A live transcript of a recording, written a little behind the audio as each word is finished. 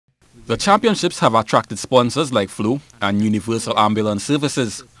The championships have attracted sponsors like Flu and Universal Ambulance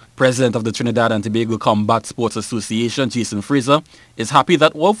Services. President of the Trinidad and Tobago Combat Sports Association, Jason Fraser, is happy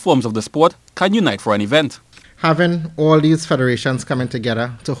that all forms of the sport can unite for an event. Having all these federations coming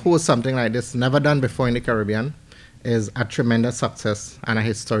together to host something like this, never done before in the Caribbean, is a tremendous success and a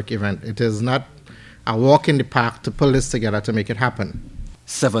historic event. It is not a walk in the park to pull this together to make it happen.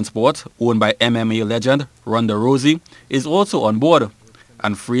 Seven Sport, owned by MMA legend Ronda Rousey, is also on board,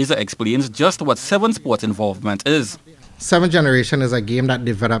 and Fraser explains just what Seven Sport involvement is. Seven Generation is a game that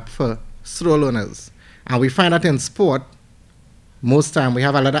developed for slow learners, and we find that in sport, most time we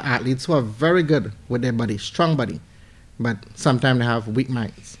have a lot of athletes who are very good with their body, strong body, but sometimes they have weak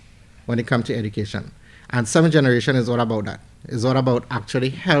minds when it comes to education. And Seven Generation is all about that. It's all about actually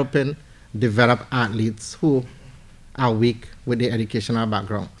helping develop athletes who are weak with their educational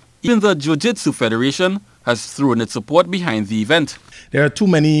background. Even the Jiu-Jitsu Federation has thrown its support behind the event. There are too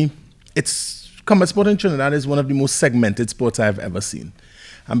many. Combat sport in Trinidad is one of the most segmented sports I've ever seen.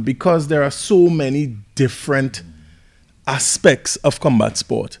 And because there are so many different aspects of combat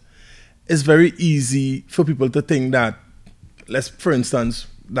sport, it's very easy for people to think that, for instance,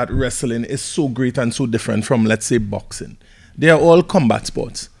 that wrestling is so great and so different from, let's say, boxing. They are all combat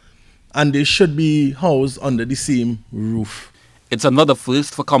sports, and they should be housed under the same roof. It's another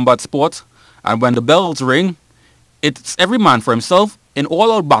first for combat sport, and when the bells ring, it's every man for himself in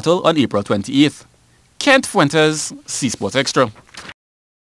all-out battle on April 28th. Kent Fuentes, C Sport Extra.